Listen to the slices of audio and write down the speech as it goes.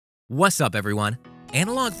What's up, everyone?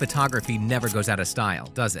 Analog photography never goes out of style,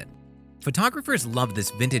 does it? Photographers love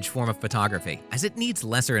this vintage form of photography as it needs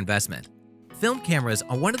lesser investment. Film cameras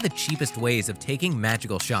are one of the cheapest ways of taking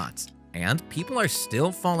magical shots, and people are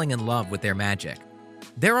still falling in love with their magic.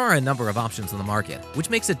 There are a number of options on the market, which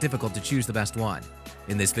makes it difficult to choose the best one.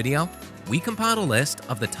 In this video, we compiled a list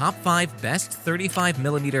of the top 5 best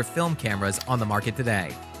 35mm film cameras on the market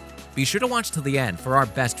today. Be sure to watch till the end for our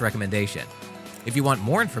best recommendation. If you want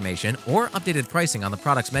more information or updated pricing on the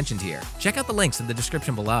products mentioned here, check out the links in the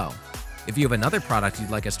description below. If you have another product you'd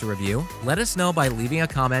like us to review, let us know by leaving a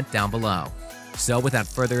comment down below. So without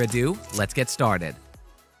further ado, let's get started.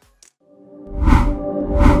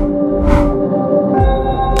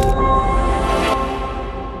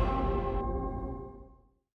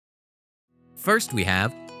 First, we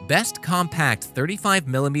have Best Compact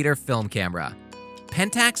 35mm Film Camera,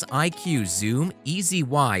 Pentax IQ Zoom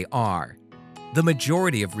EZ-Y-R. The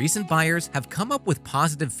majority of recent buyers have come up with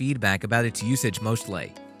positive feedback about its usage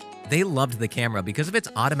mostly. They loved the camera because of its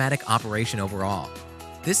automatic operation overall.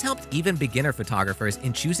 This helped even beginner photographers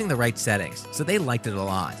in choosing the right settings, so they liked it a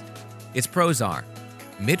lot. Its pros are: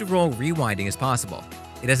 mid-roll rewinding is possible.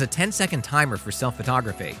 It has a 10-second timer for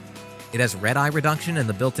self-photography. It has red-eye reduction and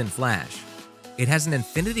the built-in flash. It has an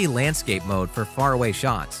infinity landscape mode for faraway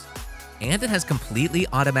shots. And it has completely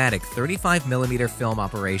automatic 35mm film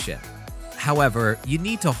operation. However, you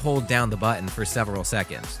need to hold down the button for several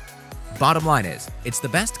seconds. Bottom line is, it's the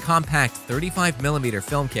best compact 35mm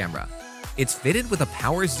film camera. It's fitted with a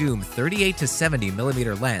power zoom 38 to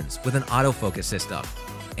 70mm lens with an autofocus system.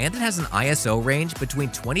 And it has an ISO range between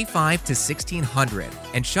 25 to 1600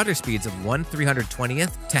 and shutter speeds of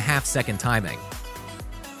 1/320th to half-second timing.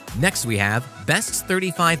 Next, we have Best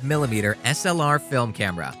 35mm SLR Film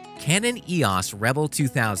Camera, Canon EOS Rebel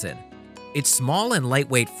 2000. Its small and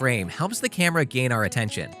lightweight frame helps the camera gain our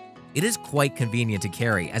attention. It is quite convenient to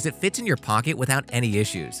carry as it fits in your pocket without any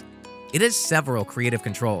issues. It has several creative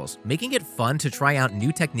controls, making it fun to try out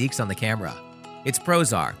new techniques on the camera. Its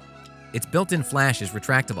pros are: its built-in flash is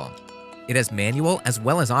retractable. It has manual as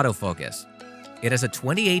well as autofocus. It has a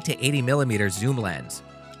 28 to 80mm zoom lens.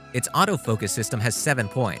 Its autofocus system has 7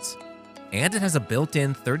 points. And it has a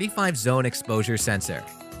built-in 35-zone exposure sensor.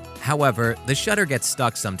 However, the shutter gets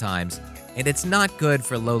stuck sometimes, and it's not good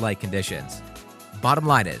for low-light conditions. Bottom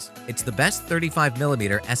line is, it's the best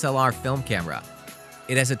 35mm SLR film camera.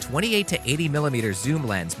 It has a 28 to 80mm zoom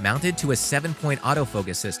lens mounted to a 7-point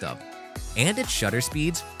autofocus system, and its shutter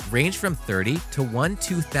speeds range from 30 to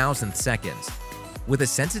 1/2000th seconds, with a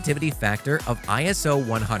sensitivity factor of ISO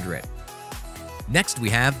 100. Next, we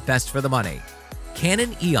have Best for the Money,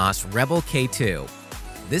 Canon EOS Rebel K2.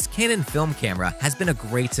 This Canon film camera has been a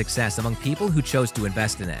great success among people who chose to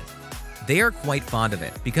invest in it. They are quite fond of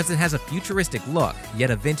it because it has a futuristic look,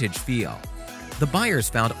 yet a vintage feel. The buyers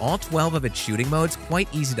found all 12 of its shooting modes quite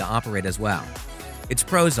easy to operate as well. Its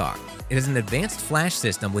pros are: it has an advanced flash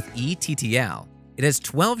system with eTTL. It has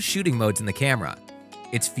 12 shooting modes in the camera.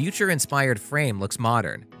 Its future-inspired frame looks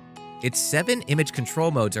modern. Its 7 image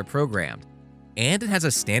control modes are programmed. And it has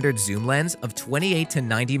a standard zoom lens of 28 to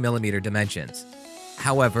 90mm dimensions.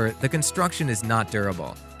 However, the construction is not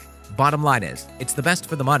durable. Bottom line is, it's the best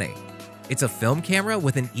for the money. It's a film camera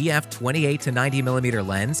with an EF 28 to 90mm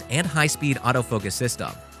lens and high-speed autofocus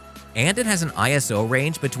system. And it has an ISO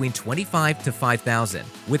range between 25 to 5000,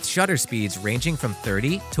 with shutter speeds ranging from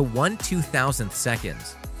 30 to 1/2000th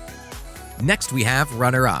seconds. Next, we have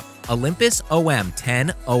runner-up, Olympus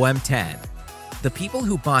OM10 OM10. The people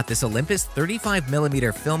who bought this Olympus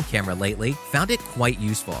 35mm film camera lately found it quite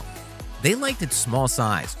useful. They liked its small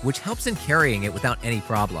size, which helps in carrying it without any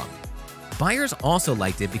problem. Buyers also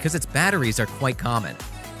liked it because its batteries are quite common,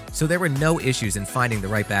 so there were no issues in finding the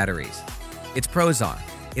right batteries. Its pros are: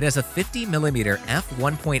 it has a 50mm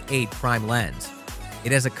f1.8 prime lens.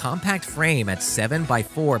 It has a compact frame at 7 by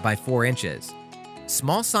 4 by 4 inches.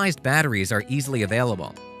 Small-sized batteries are easily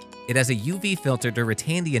available. It has a UV filter to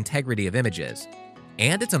retain the integrity of images.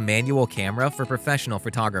 And it's a manual camera for professional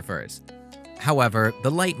photographers. However,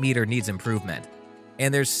 the light meter needs improvement,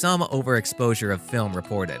 and there's some overexposure of film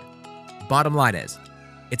reported. Bottom line is,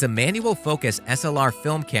 it's a manual focus SLR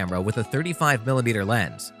film camera with a 35mm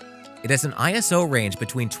lens. It has an ISO range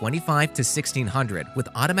between 25 to 1600 with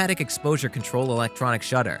automatic exposure control electronic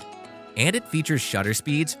shutter. And it features shutter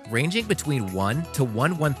speeds ranging between 1 to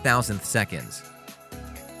 1/1000th seconds.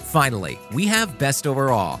 Finally, we have Best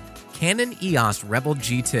Overall, Canon EOS Rebel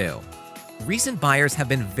G2. Recent buyers have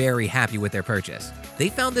been very happy with their purchase. They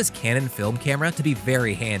found this Canon film camera to be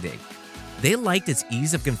very handy. They liked its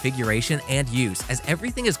ease of configuration and use as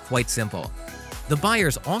everything is quite simple. The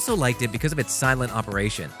buyers also liked it because of its silent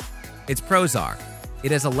operation. Its pros are: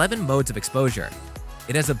 it has 11 modes of exposure.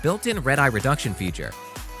 It has a built-in red eye reduction feature.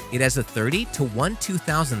 It has a 30 to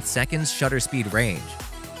 1/2000th seconds shutter speed range.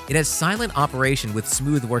 It has silent operation with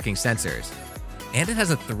smooth working sensors. And it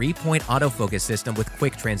has a 3-point autofocus system with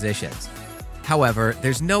quick transitions. However,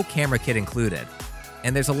 there's no camera kit included,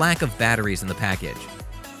 and there's a lack of batteries in the package.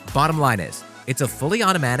 Bottom line is, it's a fully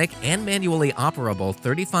automatic and manually operable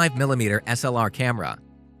 35mm SLR camera.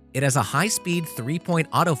 It has a high-speed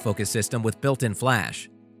 3-point autofocus system with built-in flash.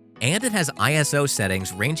 And it has ISO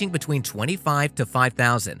settings ranging between 25 to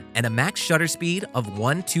 5000 and a max shutter speed of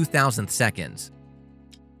 1/2000th seconds.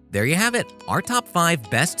 There you have it, our top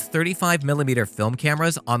 5 best 35mm film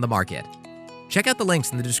cameras on the market. Check out the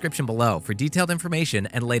links in the description below for detailed information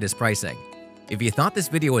and latest pricing. If you thought this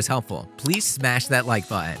video was helpful, please smash that like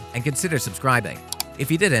button and consider subscribing.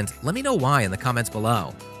 If you didn't, let me know why in the comments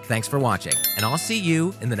below. Thanks for watching, and I'll see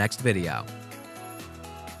you in the next video.